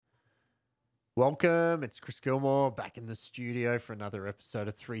Welcome, it's Chris Gilmore back in the studio for another episode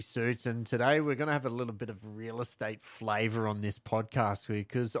of Three Suits. And today we're going to have a little bit of real estate flavor on this podcast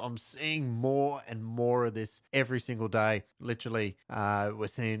because I'm seeing more and more of this every single day. Literally, we're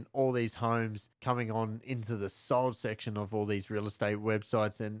seeing all these homes coming on into the sold section of all these real estate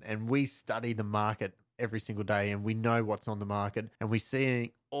websites, and we study the market every single day and we know what's on the market, and we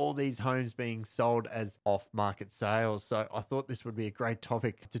see all these homes being sold as off-market sales. So I thought this would be a great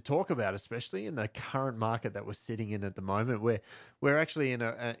topic to talk about, especially in the current market that we're sitting in at the moment, where we're actually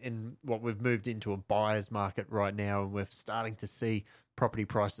in what we've moved into a buyer's market right now, and we're starting to see property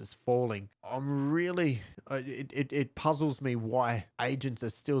prices falling. It puzzles me why agents are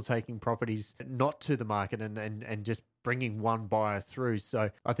still taking properties not to the market and just bringing one buyer through. So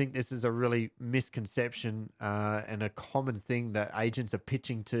I think this is a really misconception and a common thing that agents are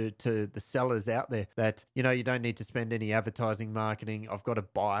pitching to the sellers out there, that, you know, you don't need to spend any advertising, marketing. I've got a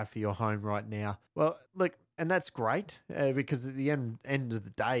buyer for your home right now. Well, look, and that's great because at the end of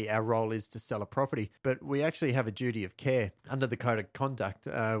the day, our role is to sell a property. But we actually have a duty of care under the code of conduct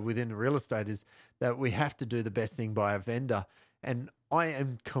within real estate, is that we have to do the best thing by a vendor. And I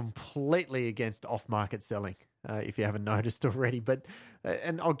am completely against off-market selling, if you haven't noticed already. But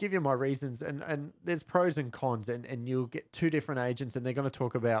and I'll give you my reasons. And there's pros and cons, and you'll get two different agents, and they're going to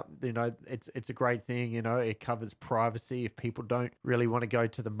talk about, you know, it's a great thing. You know, it covers privacy if people don't really want to go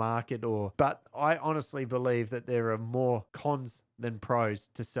to the market. But I honestly believe that there are more cons than pros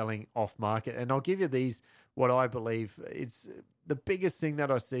to selling off-market. And I'll give you these, what I believe it's the biggest thing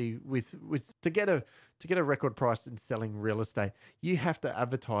that I see with to get a record price in selling real estate. You have to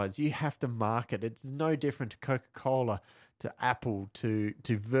advertise, you have to market. It's no different to Coca-Cola, to Apple, to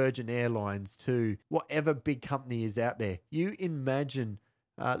Virgin Airlines, to whatever big company is out there. You imagine,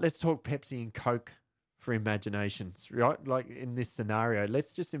 let's talk Pepsi and Coke for imaginations, right? Like in this scenario,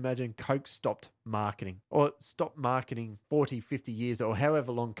 let's just imagine Coke stopped marketing, or stopped marketing 40, 50 years, or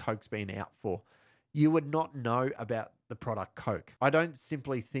however long Coke's been out for. You would not know about the product Coke. I don't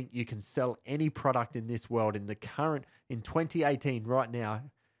simply think you can sell any product in this world in 2018 right now,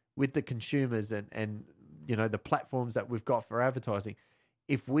 with the consumers and you know, the platforms that we've got for advertising.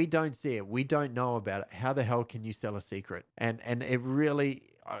 If we don't see it, we don't know about it, how the hell can you sell a secret? And it really,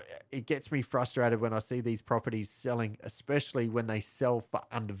 it gets me frustrated when I see these properties selling, especially when they sell for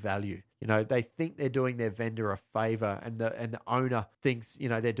undervalue. You know, they think they're doing their vendor a favor, and the owner thinks, you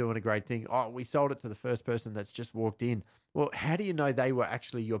know, they're doing a great thing. Oh, we sold it to the first person that's just walked in. Well, how do you know they were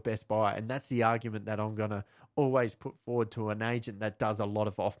actually your best buyer? And that's the argument that I'm going to always put forward to an agent that does a lot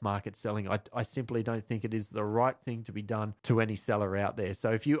of off-market selling. I simply don't think it is the right thing to be done to any seller out there.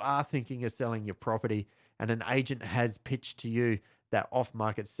 So if you are thinking of selling your property and an agent has pitched to you that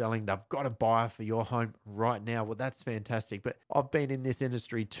off-market selling, they've got a buyer for your home right now, well, that's fantastic. But I've been in this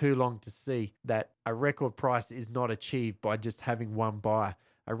industry too long to see that a record price is not achieved by just having one buyer.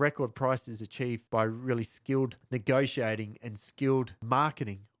 A record price is achieved by really skilled negotiating and skilled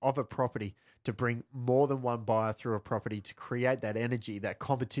marketing of a property to bring more than one buyer through a property, to create that energy, that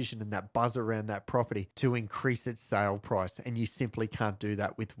competition, and that buzz around that property to increase its sale price. And you simply can't do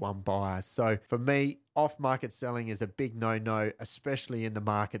that with one buyer. So for me, off-market selling is a big no-no, especially in the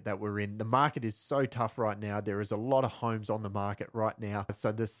market that we're in. The market is so tough right now. There is a lot of homes on the market right now.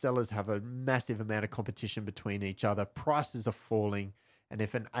 So the sellers have a massive amount of competition between each other. Prices are falling. And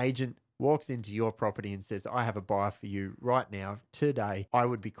if an agent walks into your property and says, I have a buyer for you right now, today, I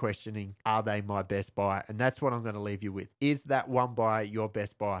would be questioning, are they my best buyer? And that's what I'm going to leave you with. Is that one buyer your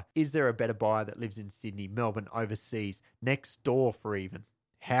best buyer? Is there a better buyer that lives in Sydney, Melbourne, overseas, next door for even?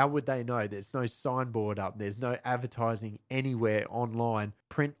 How would they know? There's no signboard up. There's no advertising anywhere online,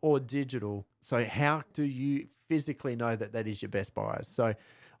 print or digital. So how do you physically know that that is your best buyer? So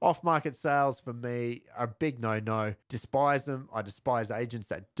off-market sales for me are a big no-no. Despise them. I despise agents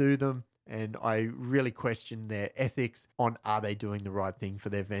that do them. And I really question their ethics on, are they doing the right thing for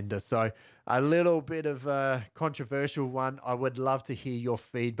their vendor? So a little bit of a controversial one. I would love to hear your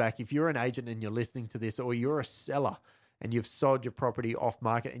feedback. If you're an agent and you're listening to this, or you're a seller and you've sold your property off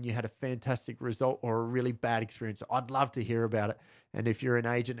market and you had a fantastic result or a really bad experience, I'd love to hear about it. And if you're an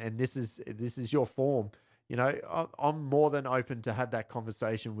agent and this is your form, you know, I'm more than open to have that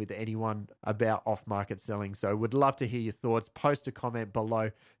conversation with anyone about off-market selling. So would love to hear your thoughts. Post a comment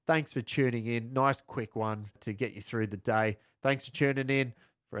below. Thanks for tuning in. Nice quick one to get you through the day. Thanks for tuning in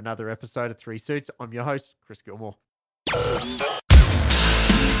for another episode of Three Suits. I'm your host, Chris Gilmore.